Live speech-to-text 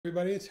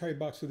Everybody, it's Harry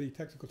Box with the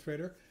Technical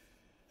Trader.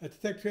 At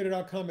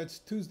thetechtrader.com, it's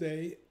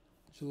Tuesday,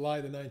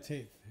 July the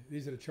 19th.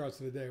 These are the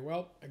charts of the day.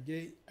 Well,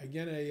 again,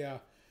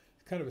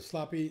 kind of a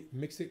sloppy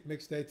mixed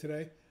day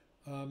today.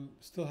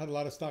 Still had a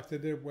lot of stocks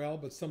that did well,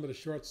 but some of the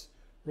shorts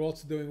were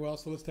also doing well.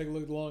 So let's take a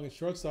look at the long and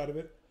short side of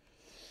it.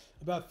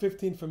 About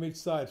 15 from each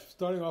side.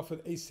 Starting off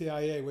with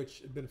ACIA, which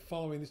had been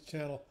following this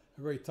channel,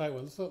 a very tight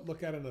one. Let's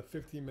look at it on a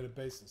 15-minute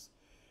basis.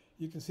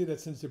 You can see that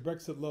since the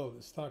Brexit low,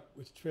 the stock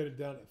was traded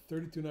down at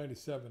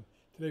 32.97.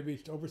 Today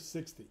reached over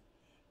 60,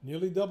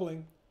 nearly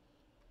doubling.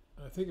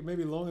 I think it may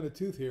be long in the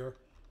tooth here.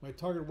 My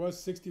target was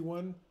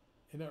 61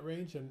 in that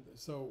range, and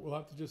so we'll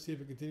have to just see if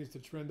it continues to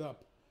trend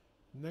up.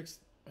 Next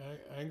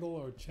angle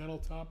or channel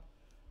top,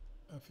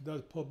 if it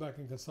does pull back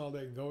and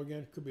consolidate and go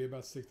again, it could be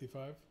about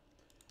 65.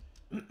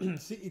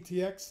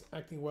 CETX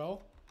acting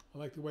well. I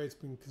like the way it's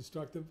been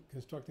constructing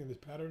this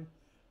pattern.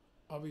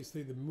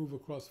 Obviously, the move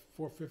across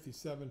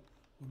 457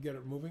 will get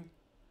it moving.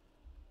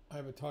 I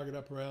have a target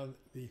up around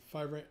the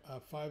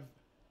 5.25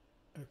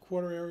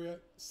 area,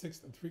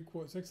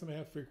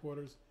 6.5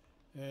 3/4,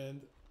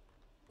 and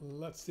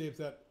let's see if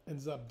that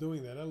ends up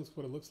doing that. That's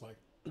what it looks like.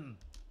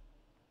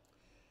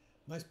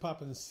 Nice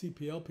pop in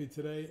CPLP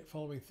today,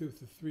 following through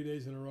for 3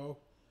 days in a row.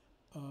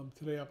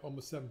 Today up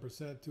almost 7%,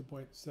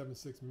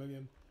 2.76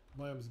 million.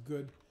 Volume is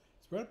good.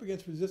 It's right up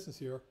against resistance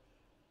here,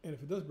 and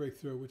if it does break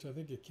through, which I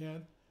think it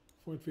can,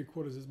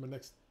 4.75 is my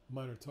next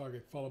minor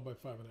target, followed by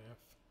 5.5.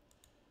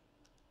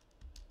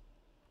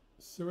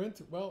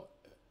 Sorrent, well,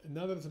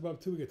 now that it's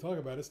above 2, we can talk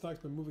about it. Stock's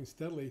been moving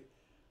steadily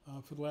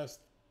for the last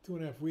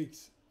 2.5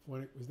 weeks.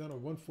 When it was down to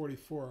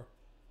 144,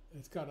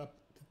 it's got up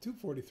to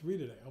 243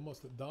 today,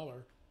 almost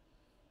 $1.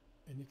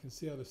 And you can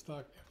see how the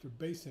stock, after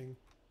basing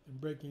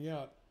and breaking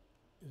out,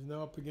 is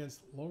now up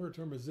against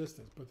longer-term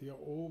resistance. But the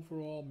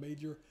overall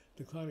major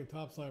declining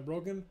top line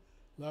broken,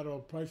 lateral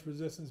price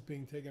resistance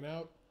being taken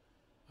out.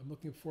 I'm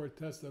looking for a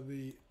test of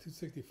the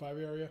 265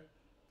 area,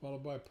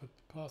 followed by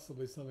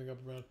possibly something up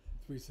around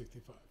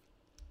 365.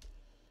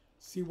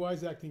 CY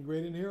is acting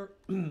great in here.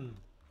 You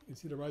can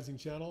see the rising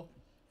channel.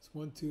 It's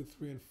 1, 2,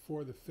 3, and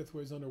 4. The fifth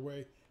wave is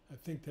underway. I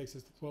think takes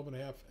us to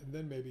 12.5 and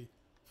then maybe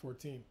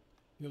 14.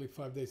 Nearly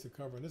 5 days to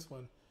cover. And this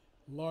one,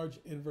 large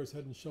inverse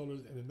head and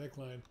shoulders and the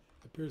neckline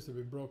appears to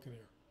be broken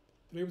here.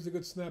 Today was a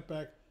good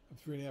snapback of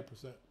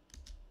 3.5%.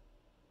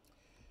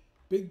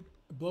 Big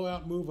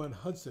blowout move on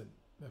Hudson.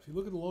 Now, if you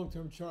look at the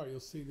long-term chart, you'll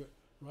see the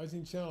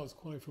rising channel is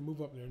calling for a move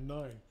up near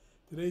 9.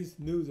 Today's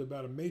news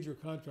about a major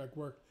contract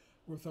worth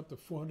up to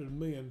 $400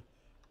 million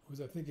was,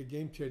 I think, a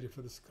game changer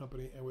for this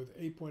company, and with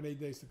 8.8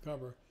 days to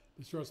cover,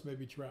 the shorts may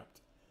be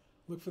trapped.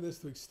 Look for this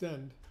to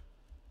extend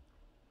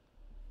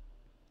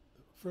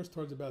first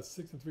towards about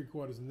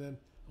 6.75, and then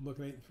I'm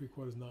looking at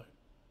 8.75, 9.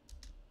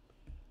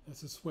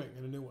 That's a swing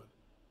and a new one.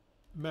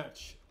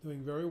 Match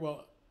doing very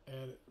well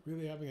and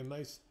really having a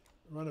nice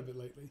run of it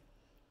lately.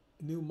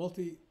 New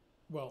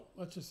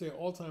let's just say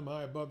all-time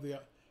high above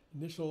the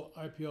initial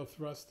IPO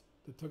thrust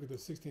that took it to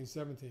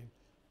 16.17.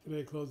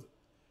 Today closed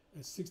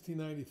at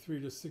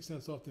 16.93, just 6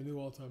 cents off the new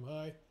all-time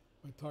high.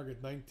 My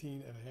target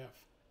 19.5,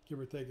 give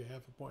or take a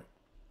half a point.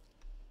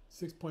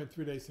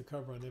 6.3 days to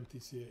cover on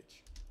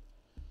MTCH.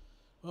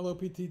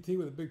 LOPTT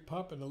with a big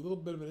pop and a little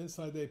bit of an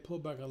inside day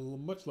pullback on a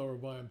much lower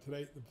volume.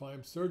 Today the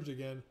volume surged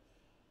again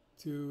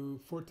to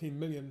 14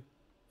 million, and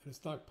the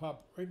stock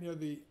popped right near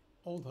the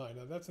old high.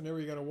 Now that's an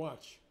area you got to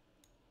watch.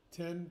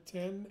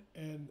 10.10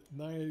 and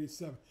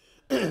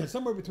 9.87.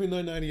 Somewhere between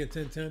 9.90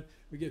 and 10.10.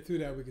 We get through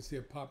that, we can see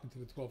a pop into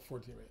the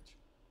 12.14 range.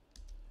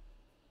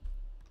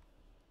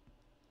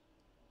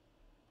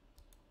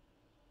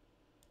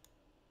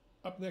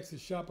 Up next is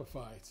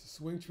Shopify. It's a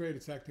swing trade.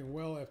 It's acting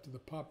well after the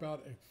pop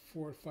out and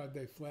 4 or 5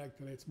 day flag.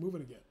 Today it's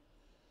moving again.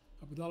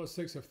 Up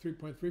 $1.06 of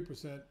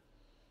 3.3%. It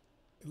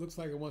looks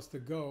like it wants to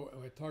go,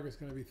 and my target's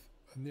going to be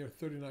near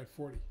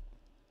 39.40.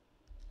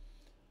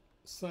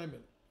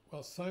 Simon.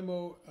 Well,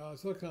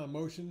 Silicon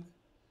Motion,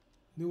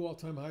 new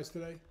all-time highs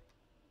today.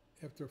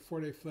 After a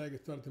 4-day flag,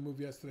 it started to move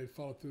yesterday. It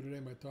followed through today.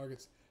 My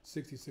target's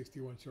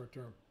 60.61 short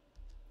term.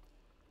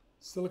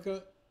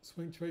 Silica,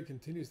 swing trade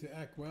continues to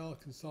act well,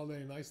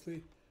 consolidating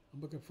nicely. I'm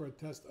looking for a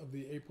test of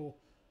the April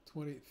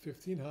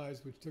 2015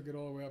 highs, which took it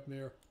all the way up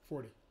near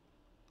 40.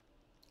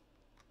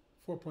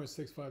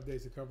 4.65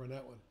 days to cover on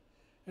that one.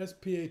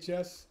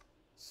 SPHS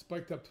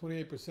spiked up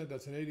 28%.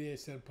 That's an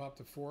 88-cent pop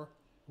to 4.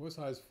 It was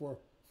high as 4.45,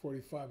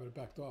 but it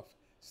backed off.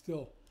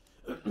 Still,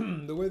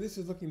 the way this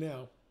is looking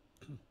now,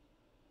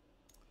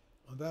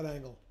 on that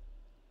angle,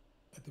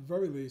 at the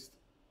very least,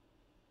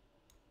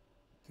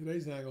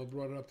 today's angle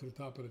brought it up to the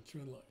top of the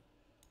trend line.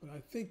 But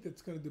I think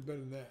that's going to do better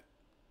than that.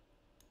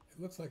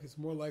 It looks like it's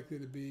more likely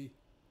to be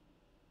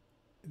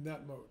in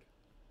that mode,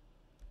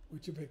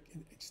 which if it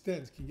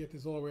extends can get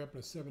this all the way up in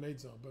a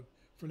 7-8 zone. But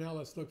for now,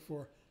 let's look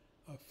for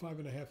a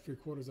 5.5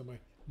 3/4 on my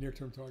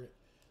near-term target.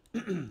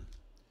 In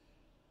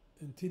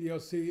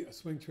TDLC, a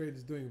swing trade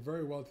is doing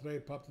very well today.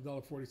 It popped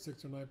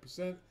 $1.46 or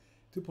 9%,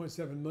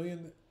 2.7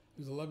 million.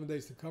 There's 11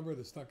 days to cover.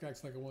 The stock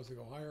acts like it wants to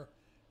go higher.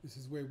 This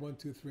is wave 1,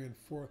 2, 3, and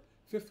 4.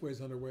 Fifth wave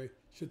is underway.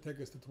 Should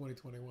take us to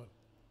 2021.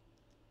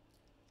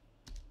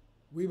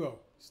 Weibo,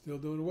 still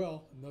doing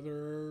well.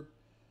 Another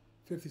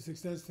 56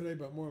 cents today,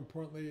 but more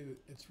importantly,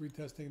 it's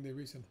retesting the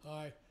recent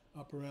high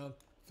up around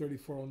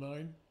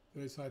 34.09.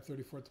 Today's high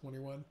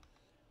 34.21.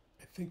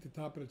 I think the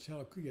top of the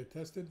channel could get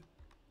tested.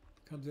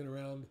 Comes in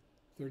around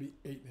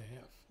 38.5.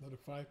 Another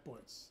 5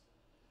 points.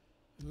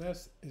 And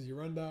last is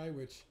Urundai,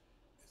 which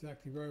is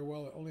acting very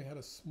well. It only had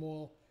a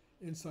small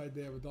inside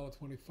day of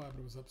 $1.25, but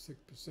it was up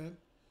 6%.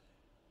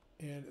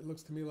 And it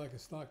looks to me like a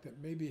stock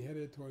that may be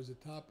headed towards the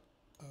top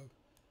of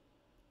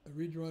a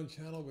redrawn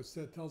channel, which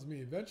tells me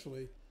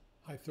eventually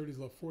high 30s,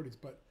 low 40s.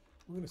 But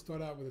we're going to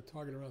start out with a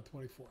target around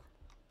 24.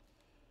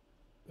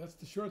 That's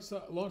the short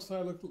side. Long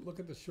side, look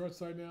at the short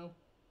side now.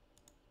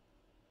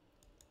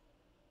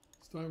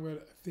 Starting with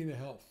Athena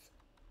Health.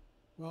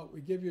 Well,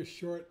 we give you a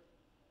short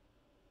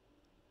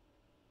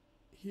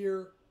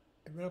here.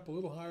 It went up a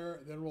little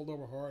higher, then rolled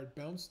over hard,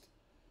 bounced.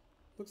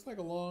 Looks like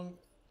a long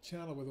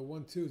channel with a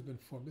 1-2 has been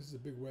formed. This is a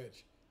big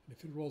wedge. And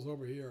if it rolls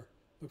over here,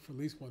 look for at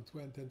least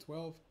 110, 10,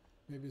 12,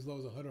 maybe as low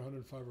as 100,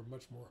 105 or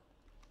much more.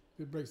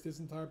 If it breaks this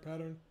entire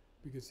pattern,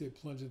 we can see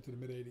it plunge into the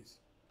mid-80s.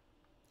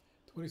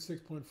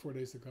 26.4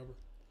 days to cover.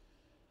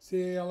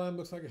 CALM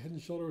looks like a head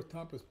and shoulder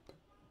top is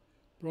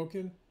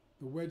broken.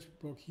 The wedge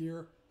broke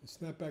here. The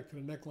snap back to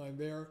the neckline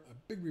there. A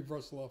big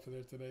reversal off of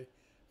there today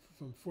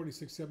from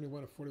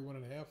 46.71 to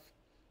 41.5.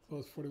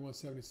 Close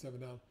 41.77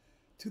 down.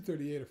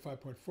 238 or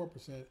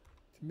 5.4%.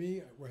 To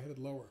me, we're headed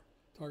lower.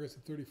 Targets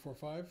at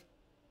 34.5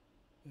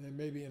 and then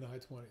maybe in the high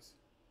 20s.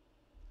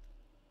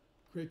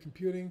 Great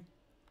Computing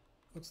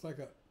looks like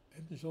a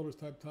head and shoulders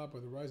type top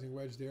with a rising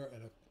wedge there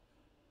and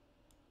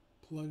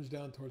a plunge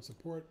down towards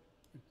support.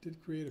 It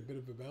did create a bit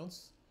of a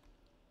bounce.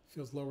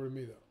 Feels lower to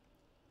me though.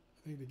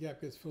 I think the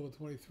gap gets filled at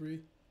 23.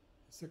 The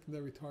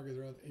secondary target is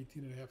around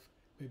 18.5,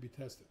 may be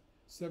tested.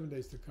 7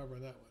 days to cover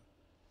on that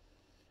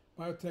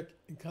one. Biotech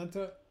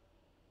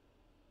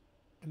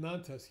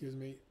Ananta, excuse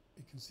me.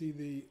 You can see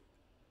the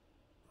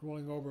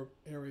rolling over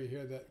area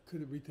here that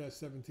could retest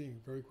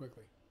 17 very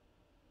quickly.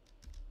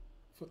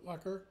 Foot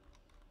Locker,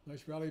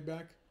 nice rally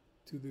back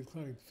to the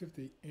declining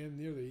 50 and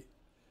near the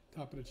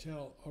top of the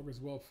channel augurs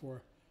well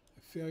for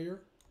a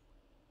failure.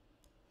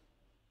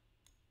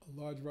 A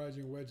large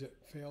rising wedge that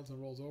fails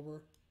and rolls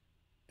over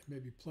and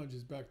maybe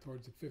plunges back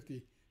towards the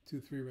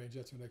 52.3 range.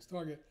 That's our next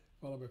target,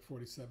 followed by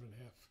 47.5.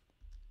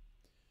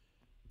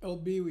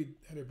 LB, we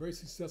had a very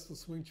successful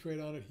swing trade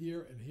on it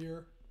here and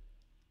here.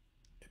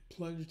 It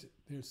plunged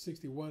near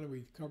 61 and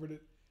we covered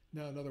it.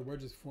 Now another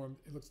wedge is formed.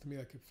 It looks to me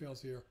like it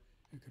fails here.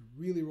 It could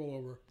really roll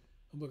over.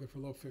 I'm looking for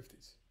low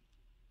 50s.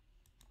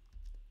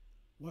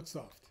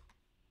 Luxoft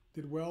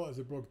did well as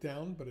it broke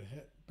down, but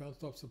it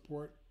bounced off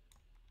support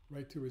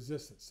right to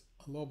resistance.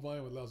 A low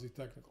volume with lousy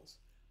technicals.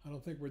 I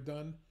don't think we're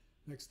done.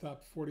 Next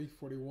stop 40,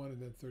 41,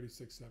 and then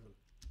 36.7.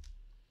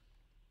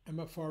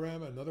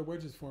 MFRM, another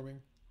wedge is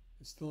forming.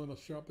 It's still in a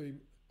sharply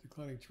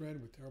declining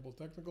trend with terrible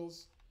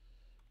technicals.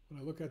 When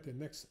I look at the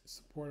next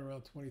support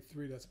around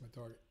 23, that's my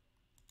target.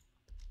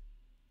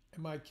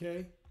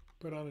 MIK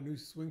put on a new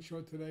swing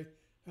short today.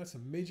 That's a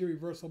major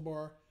reversal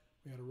bar.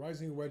 We had a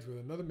rising wedge with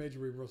another major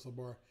reversal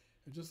bar.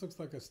 It just looks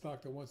like a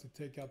stock that wants to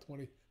take out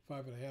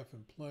 25.5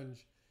 and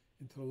plunge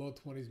into the low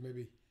 20s,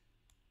 maybe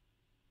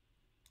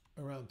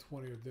around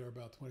 20 or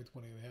thereabout, 20,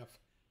 20.5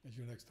 as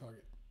your next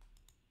target.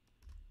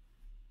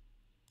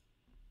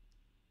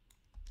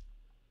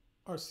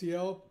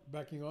 RCL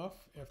backing off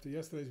after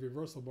yesterday's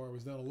reversal bar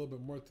was down a little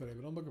bit more today,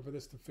 but I'm looking for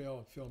this to fail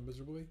and fail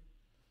miserably.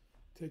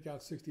 Take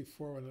out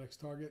 64 on the next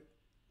target,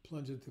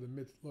 plunge into the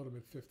low to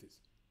mid 50s.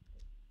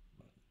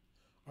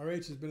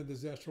 RH has been a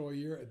disaster all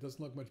year. It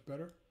doesn't look much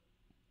better.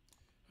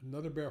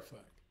 Another bear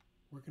flag.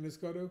 Where can this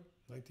go to?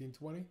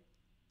 1920.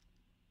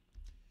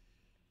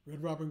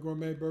 Red Robin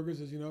Gourmet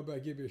Burgers, as you know, but I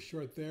give you a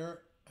short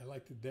there. I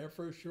liked it there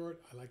for a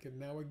short. I like it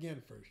now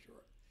again for a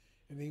short.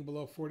 Anything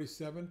below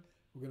 47,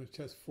 we're going to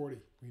test 40.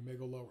 We may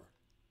go lower.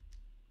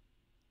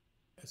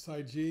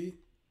 SIG,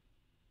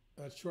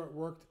 that short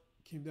worked,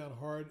 came down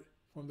hard,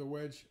 formed a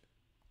wedge.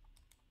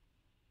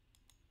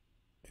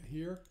 And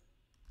here,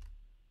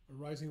 a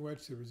rising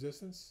wedge to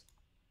resistance.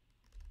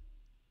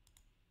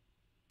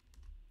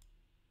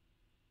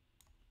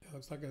 It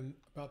looks like I'm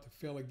about to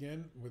fail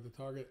again with the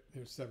target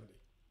near 70.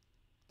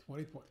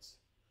 20 points.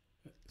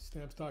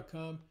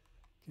 Stamps.com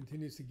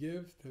continues to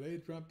give. Today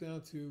it dropped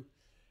down to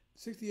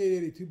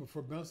 68.82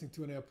 before bouncing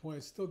 2.5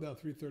 points. Still down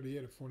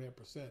 338 or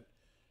 4.5%.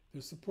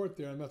 There's support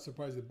there. I'm not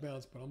surprised it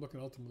bounced, but I'm looking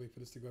ultimately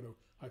for this to go to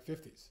high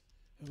 50s.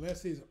 And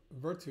lastly is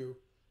Virtu,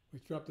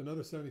 which dropped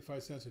another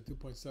 75 cents or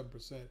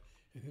 2.7%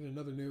 and hit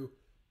another new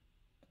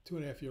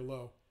 2.5-year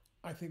low.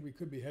 I think we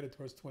could be headed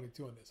towards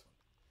 22 on this one.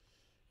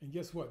 And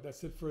guess what?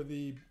 That's it for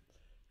the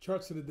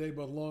charts of the day,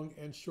 both long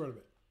and short of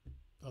it.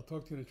 I'll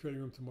talk to you in the trading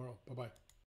room tomorrow. Bye-bye.